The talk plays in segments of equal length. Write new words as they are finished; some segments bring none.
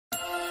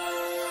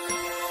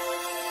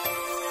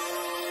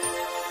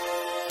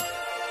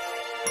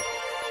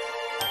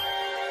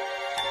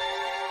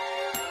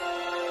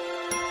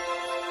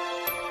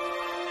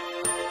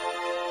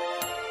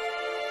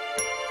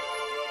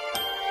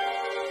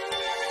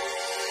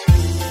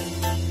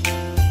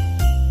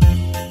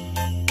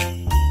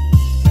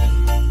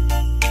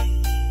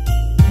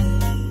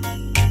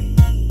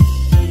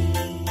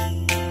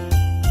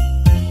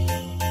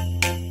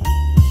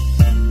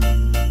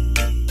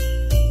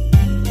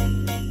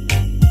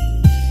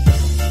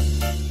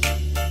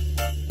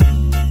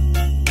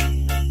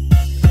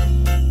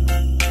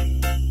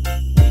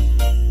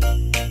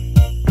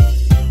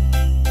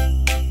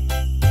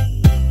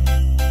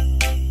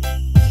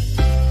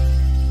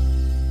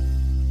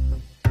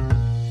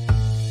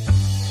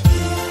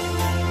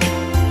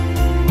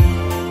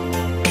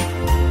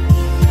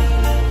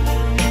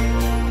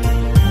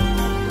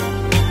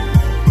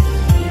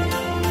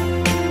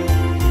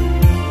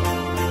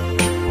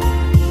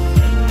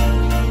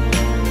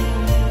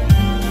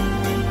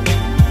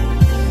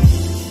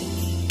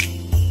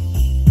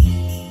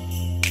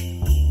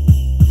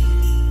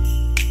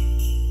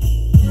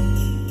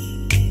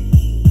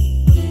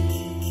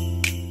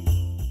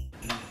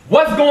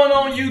going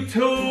on,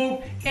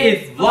 YouTube?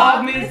 It's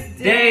Vlogmas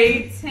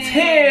Day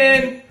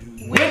 10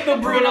 with the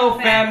Bruno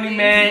family,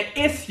 man.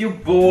 It's your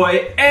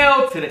boy,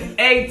 L to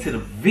the A to the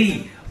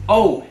V.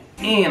 Oh,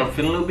 and I'm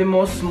feeling a little bit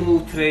more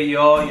smooth today,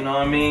 y'all. You know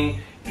what I mean?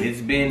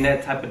 It's been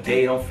that type of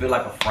day. It don't feel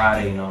like a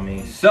Friday, you know what I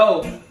mean?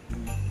 So,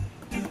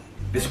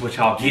 this is what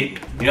y'all get.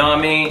 You know what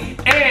I mean?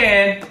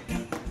 And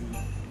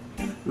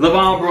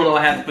LeVon Bruno,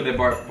 I have to put that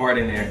part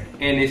in there.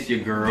 And it's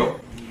your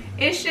girl.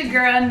 It's your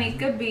girl,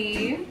 Nika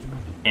B.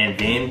 And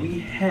then we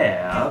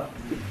have...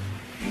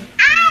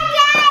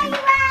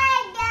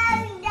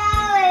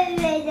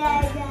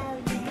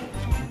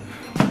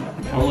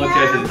 Don't look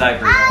at his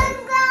diaper.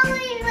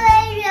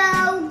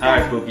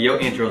 Alright, Pookie, your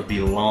intros be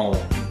long.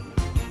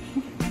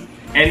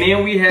 And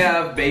then we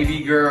have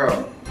baby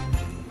girl.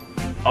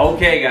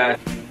 Okay, guys.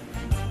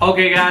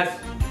 Okay, guys,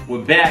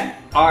 we're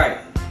back. Alright,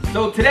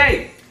 so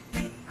today,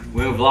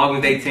 we're in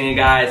Vlogmas Day 10,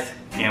 guys,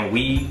 and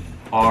we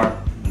are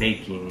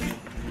making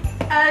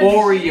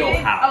Oreo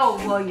house.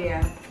 Oh, well,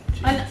 yeah.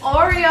 An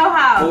Oreo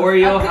house.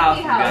 Oreo house,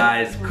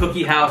 guys.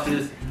 Cookie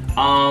houses.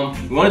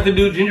 We wanted to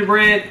do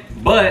gingerbread,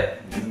 but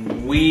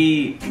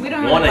we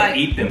want to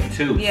eat them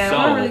too. Yeah, so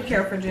we don't really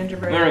care for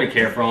gingerbread. We don't really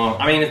care for them.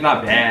 I mean, it's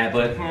not bad,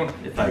 but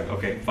it's like,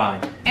 okay,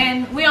 fine.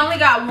 And we only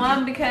got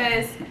one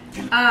because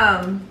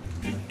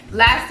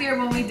last year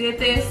when we did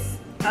this,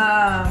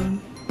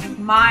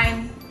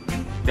 mine,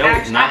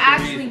 I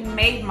actually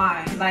made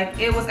mine. Like,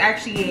 it was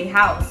actually a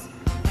house.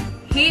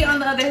 He, on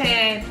the other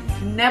hand,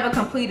 never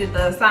completed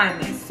the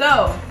assignment.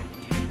 So,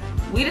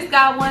 we just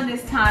got one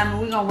this time,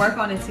 and we're going to work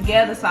on it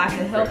together so I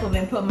can help him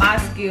and put my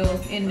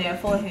skills in there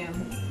for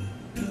him.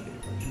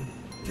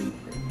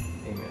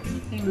 Amen.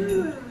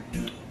 Amen.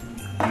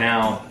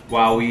 Now,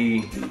 while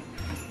we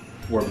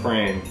were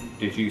praying,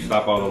 did you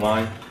stop all the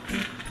line?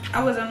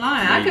 I wasn't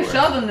lying. I could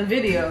show them the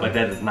video. But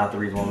that is not the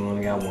reason why we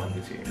only got one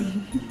this year.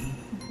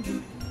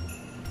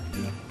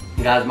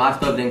 Guys, my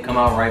stuff didn't come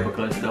out right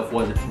because stuff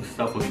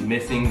was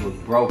missing, it was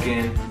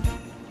broken.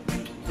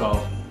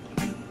 So,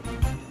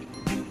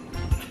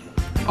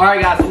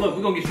 alright guys, so look,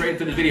 we're gonna get straight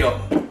into this video.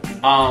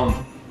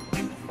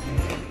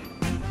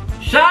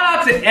 Shout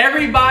out to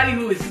everybody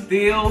who is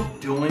still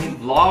doing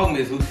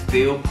Vlogmas, who's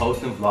still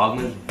posting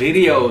Vlogmas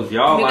videos,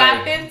 y'all. We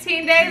got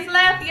 15 days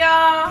left,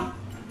 y'all.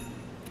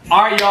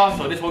 Alright, y'all,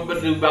 so this is what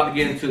we're about to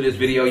get into this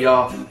video,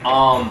 y'all.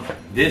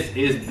 This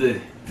is the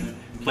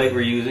plate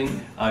we're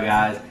using,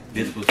 guys.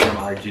 This was from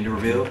our gender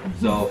reveal.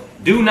 So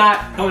do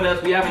not come with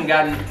us. We haven't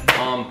gotten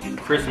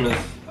Christmas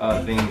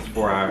things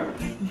for our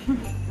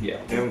we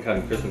haven't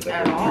gotten Christmas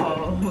at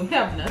all. We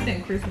have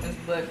nothing Christmas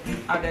but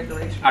our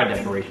decorations. Our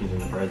decorations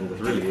and the presents.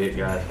 That's really it,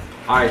 guys.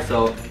 Alright,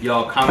 so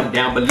y'all comment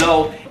down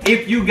below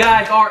if you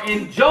guys are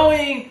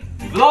enjoying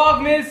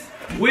Vlogmas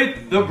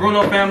with the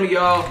Bruno family,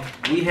 y'all.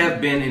 We have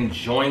been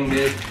enjoying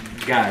this,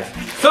 guys.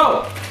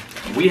 So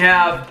we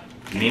have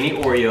mini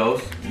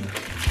Oreos.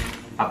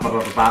 Pop, pop,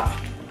 pop, pop.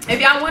 If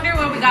y'all wondering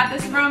where we got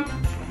this from,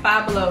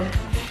 Five Below.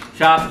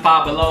 Shout out to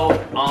Five Below.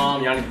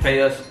 Y'all need to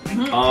pay us.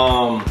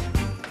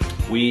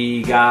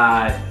 We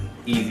got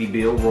Easy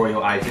Bill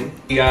Royal icing.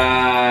 We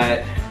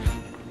got,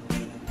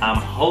 I'm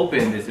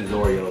hoping this is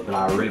Oreo, but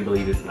I really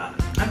believe it's not.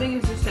 I think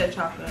it's just said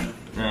chocolate.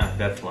 Nah,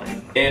 that's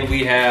lame. And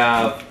we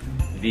have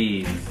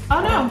these.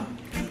 Oh no,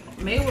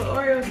 made with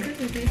Oreo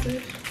Christmas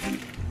pieces.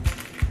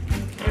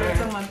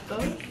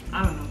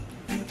 I don't know.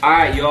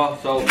 Alright, y'all,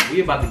 so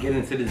we about to get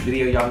into this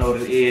video. Y'all know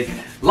what it is.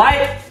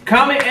 Like,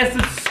 comment, and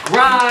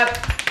subscribe.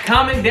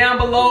 Comment down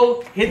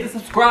below. Hit the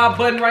subscribe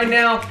button right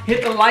now.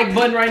 Hit the like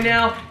button right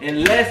now.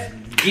 And let's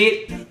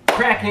get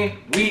cracking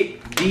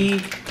with the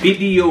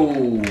video.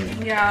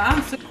 Yeah,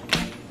 I'm so...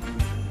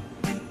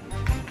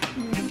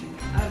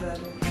 I got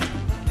it.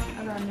 I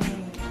got it.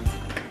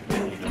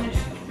 Finish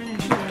it.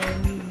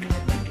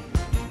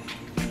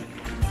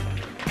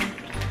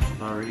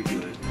 It's already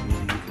good.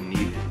 You can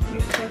need it.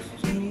 You're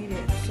supposed to need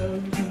it so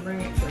you can bring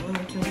it to room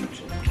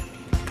temperature.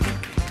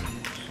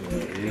 So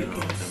it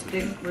can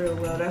stick real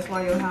well. That's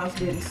why your house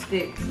didn't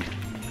stick.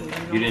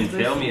 You didn't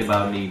tell me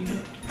about needing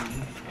it.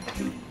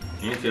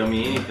 You didn't tell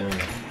me anything.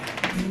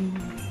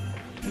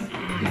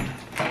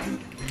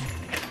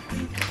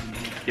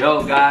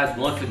 Yo, guys,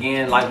 once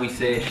again, like we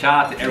said,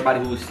 shout out to everybody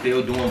who is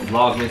still doing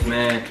Vlogmas,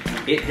 man.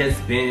 It has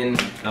been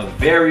a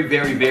very,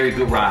 very, very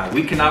good ride.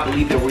 We cannot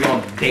believe that we're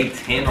on day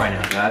 10 right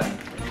now, guys.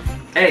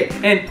 Hey,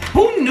 and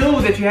who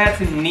knew that you had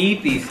to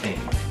knead these things?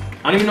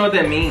 I don't even know what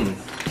that means.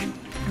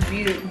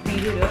 Beat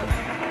it up.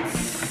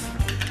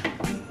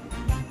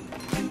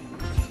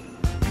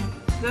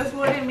 That's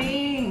what it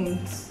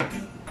means.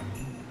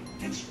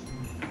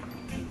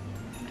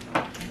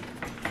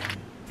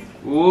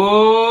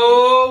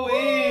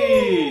 Whoa-wee!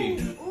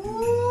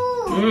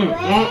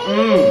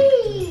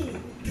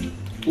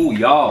 Ooh,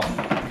 y'all.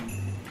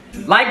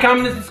 Like,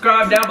 comment, and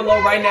subscribe down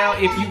below right now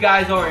if you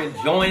guys are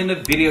enjoying the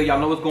video. Y'all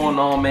know what's going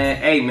on, man.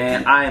 Hey,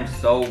 man, I am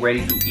so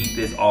ready to eat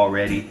this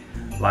already.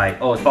 Like,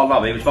 oh, it's falling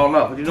off, baby. It's falling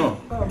off. What you doing?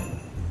 Oh.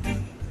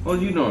 What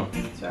are you doing?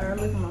 Sorry,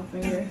 look at my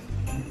fingers.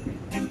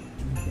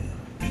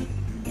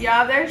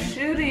 Y'all, they're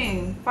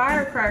shooting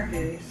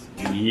firecrackers.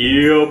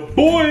 Yeah,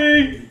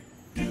 boy.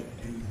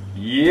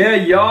 Yeah,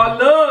 y'all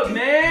look,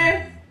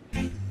 man.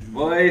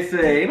 Boy,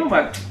 say, ain't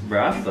nobody, bro,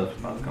 our stuff's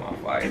about to come out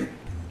fire.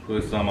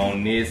 Put some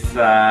on this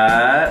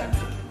side.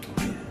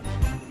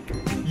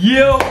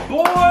 Yeah,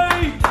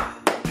 boy.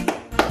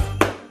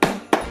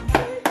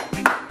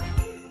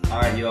 All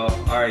right, y'all.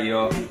 All right,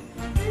 y'all.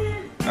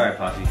 All right,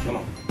 Posse, come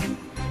on.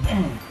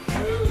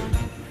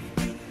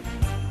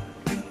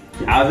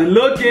 How's it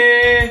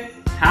looking?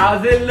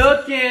 How's it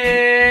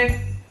looking?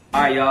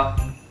 All right, y'all.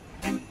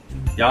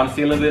 Y'all want to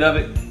see a little bit of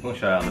it? I'm gonna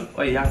show y'all.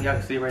 Oh, y'all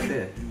can see it right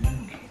there.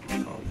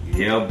 Oh,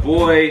 yeah,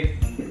 boy.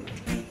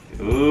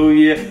 Oh,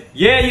 yeah.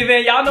 Yeah, you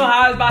man. Y'all know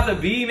how it's about to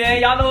be, man.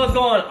 Y'all know what's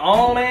going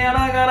on, man.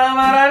 I got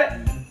about it.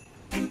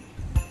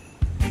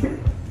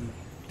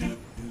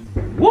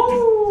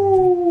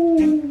 Woo!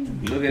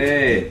 Look at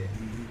that.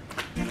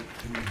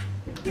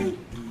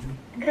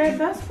 Babe,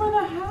 that's for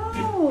the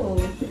house.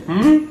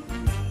 Hmm?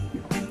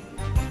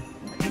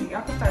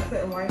 Y'all can start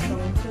putting lights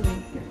on too.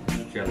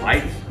 Your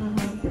lights?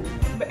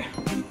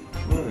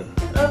 What?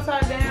 It's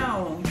upside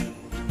down.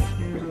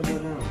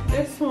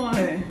 This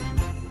one.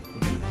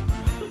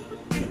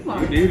 Come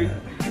on. You did it.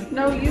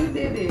 No, you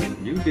did it.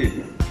 You did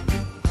it.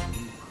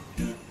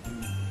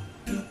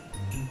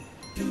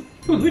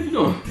 What you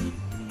doing?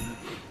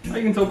 How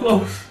you getting so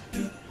close?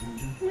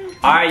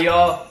 Alright,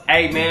 y'all.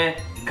 Hey, man.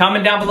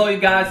 Comment down below, you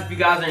guys, if you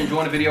guys are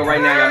enjoying the video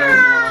right now. Y'all know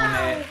what's going on,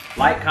 man.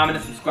 Like, comment,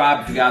 and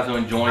subscribe if you guys are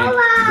enjoying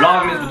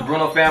Vlogmas with the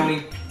Bruno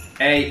family.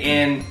 Hey,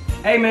 and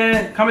hey,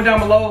 man, comment down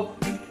below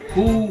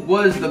who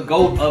was the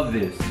GOAT of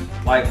this.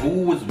 Like,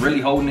 who was really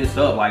holding this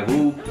up? Like,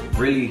 who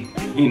really,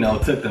 you know,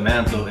 took the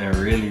mantle and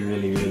really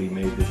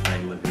made this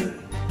thing look good.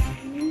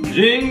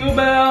 Jingle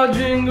bell,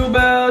 jingle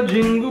bell,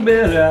 jingle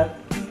bell rock.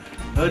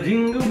 A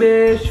jingle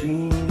bell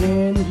swing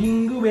and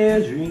jingle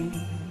bells ring.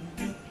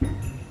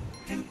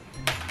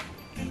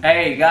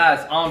 Hey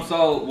guys,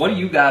 so what are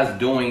you guys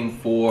doing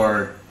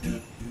for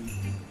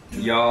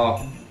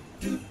y'all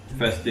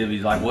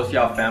festivities? Like, what's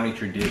y'all family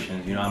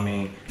traditions? You know what I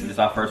mean? This is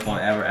our first one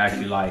ever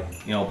actually, like,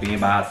 you know, being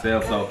by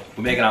ourselves. So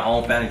we're making our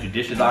own family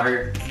traditions out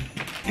here.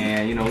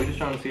 And, you know, we're just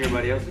trying to see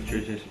everybody else's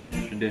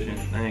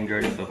traditions. I ain't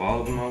girl stuff,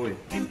 all of them all way.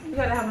 You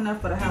gotta have enough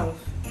for the house.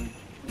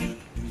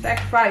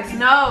 Sacrifice.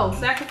 No,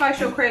 sacrifice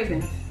your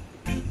cravings.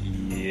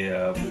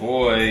 Yeah,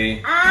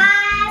 boy.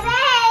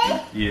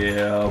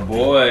 Yeah,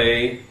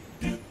 boy.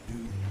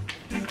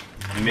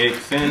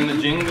 Mixing the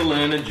jingle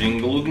and a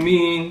jingle with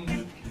me.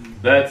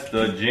 That's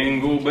the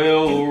Jingle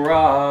Bell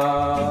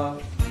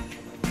Rock.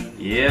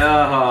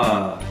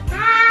 Yeah.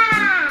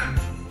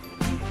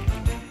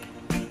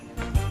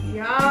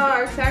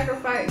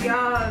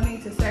 Y'all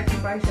need to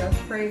sacrifice your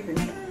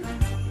cravings.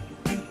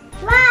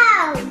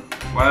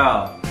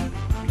 Wow.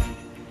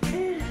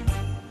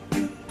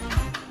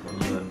 A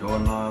little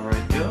doorknob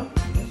right there.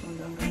 This one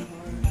done got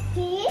hard.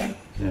 Yeah,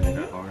 it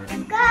got hard.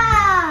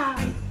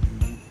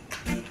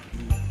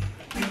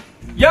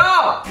 Yo!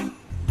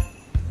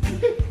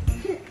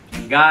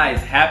 Guys,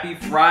 happy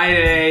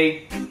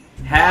Friday.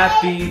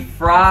 Happy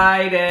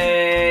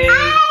Friday.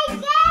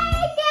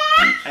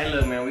 Hey,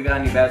 look, man, we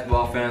got any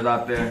basketball fans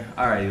out there?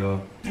 All right,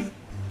 y'all.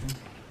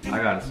 I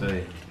gotta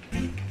say,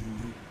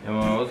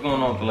 what's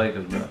going on with the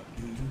Lakers, bro?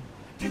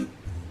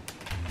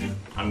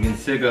 I'm getting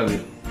sick of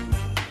it.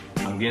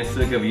 I'm getting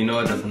sick of it. You know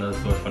what? That's another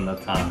story for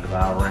another time, because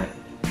I'll rant.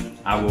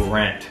 I will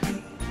rant.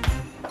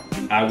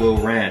 I will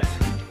rant.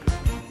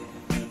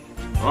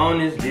 On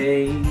this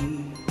day,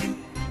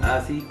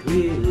 I see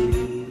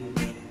clearly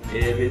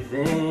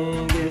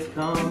everything has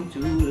come to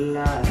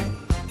light.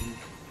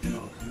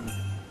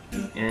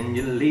 And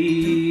you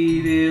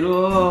leave it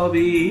all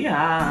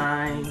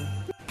behind.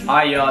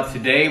 Alright, y'all,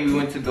 today we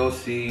went to go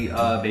see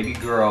baby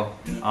girl.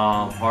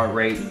 Heart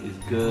rate is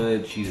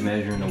good. She's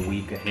measuring a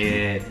week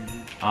ahead.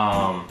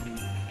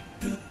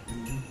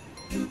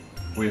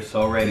 We're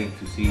so ready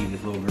to see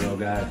this little girl,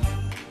 guys.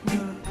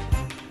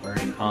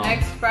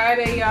 Next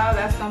Friday, y'all,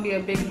 that's gonna be a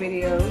big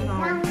video. We're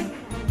gonna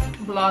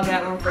vlog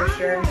that one for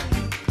sure.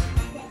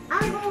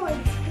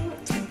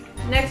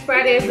 Next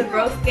Friday is the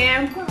growth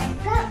scan.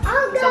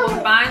 So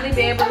we'll finally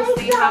be able to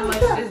see how much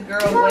this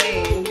girl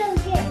weighs.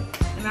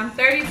 And I'm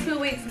 32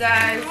 weeks,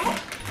 guys.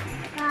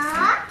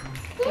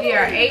 We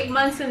are 8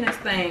 months in this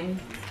thing.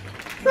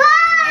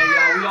 Hey,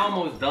 y'all, we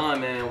almost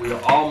done, man. We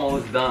are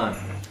almost done.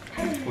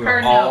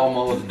 We're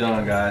almost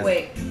done, guys.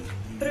 Wait,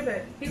 put it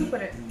back. You can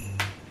put it.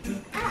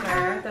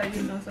 Sorry, I thought you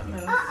was doing something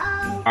else.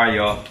 Alright,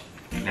 y'all.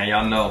 Now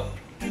y'all know.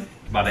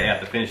 About to have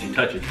to finish the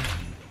touches.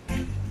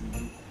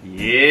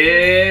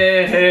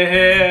 Yeah!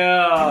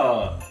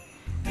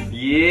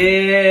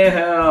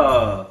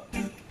 Yeah!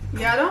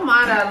 Y'all don't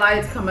mind our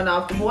lights coming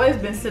off. The boys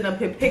been sitting up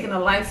here picking the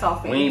lights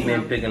off. We ain't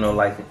been picking no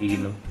lights and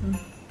eating them.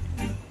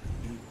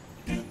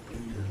 Just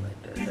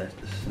like that. That's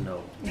the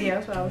snow. Yeah,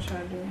 that's what I was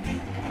trying to do.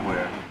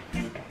 Where?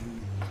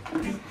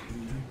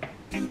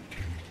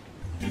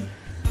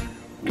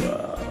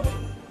 Wow.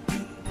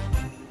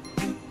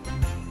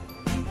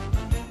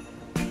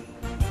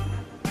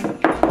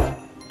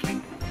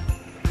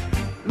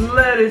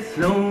 Let it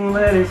snow,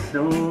 let it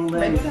snow,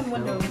 let it snow.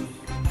 Windows.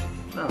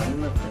 No, No,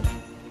 nothing.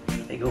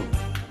 There you go.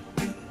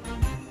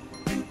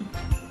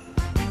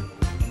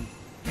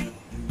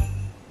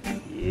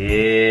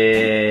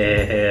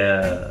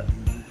 Yeah.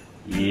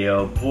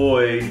 Yeah,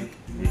 boy.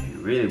 If you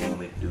really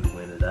want me to do the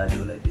windows, I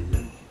do it like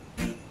this.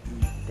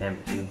 Damn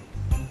it, dude. It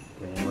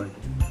ain't working.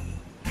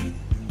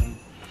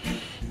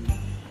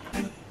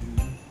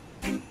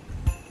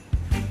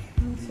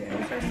 Let's see.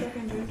 What's our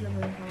second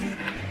gingerbread house?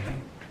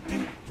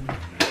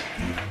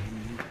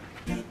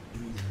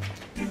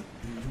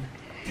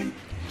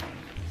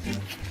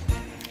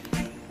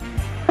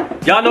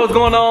 Y'all know what's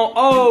going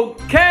on?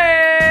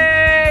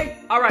 Okay.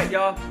 All right,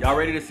 y'all. Y'all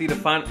ready to see the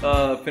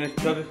finished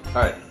touches?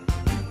 All right.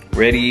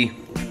 Ready.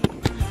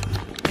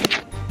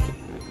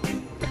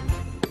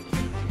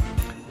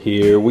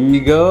 Here we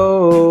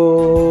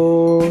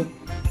go.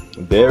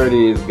 There it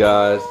is,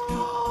 guys.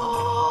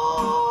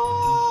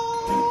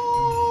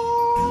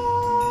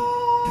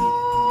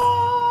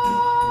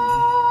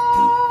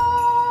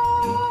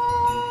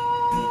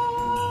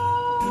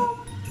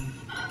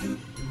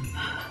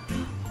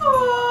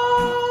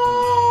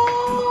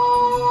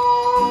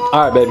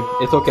 All right, baby.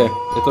 It's okay.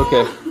 It's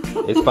okay.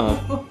 It's fine.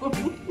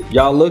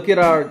 Y'all look at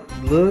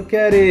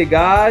it,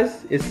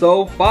 guys. It's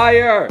so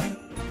fire.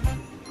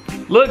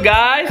 Look,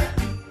 guys.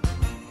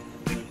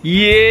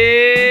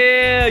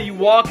 Yeah, you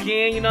walk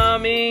in, you know what I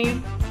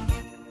mean?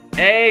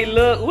 Hey,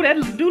 look. Ooh,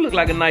 that do look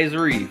like a nice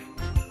wreath.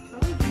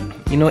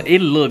 You know, it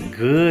look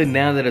good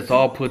now that it's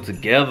all put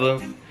together.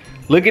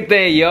 Look at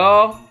that,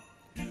 y'all.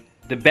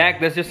 The back,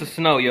 that's just the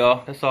snow,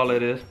 y'all. That's all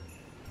it is.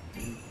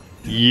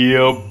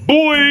 Yeah,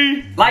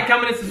 boy. Like,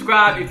 comment, and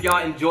subscribe if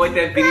y'all enjoyed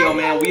that video,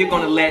 man. We are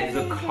gonna let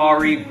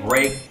Zakari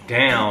break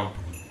down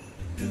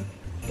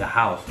the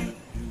house.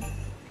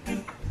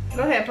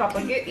 Go ahead,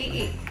 Papa.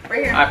 Eat.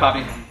 Right here. All right,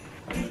 Poppy.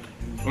 I'm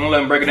gonna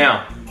let him break it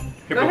down.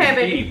 Here, go ahead,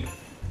 baby.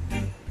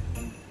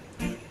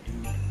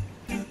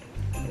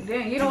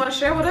 Dang, you don't want to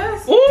share with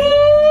us? Ooh,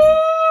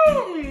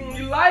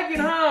 you like it,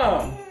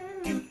 huh?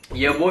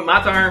 Yeah, boy, my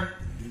turn.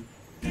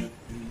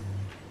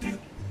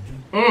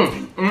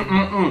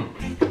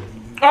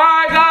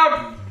 Alright,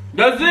 guys,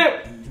 that's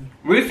it.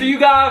 We'll see you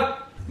guys.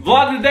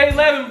 Vlogmas day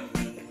 11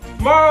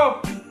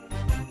 tomorrow.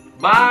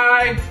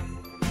 Bye.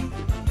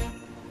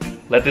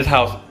 Let this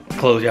house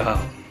close your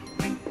house.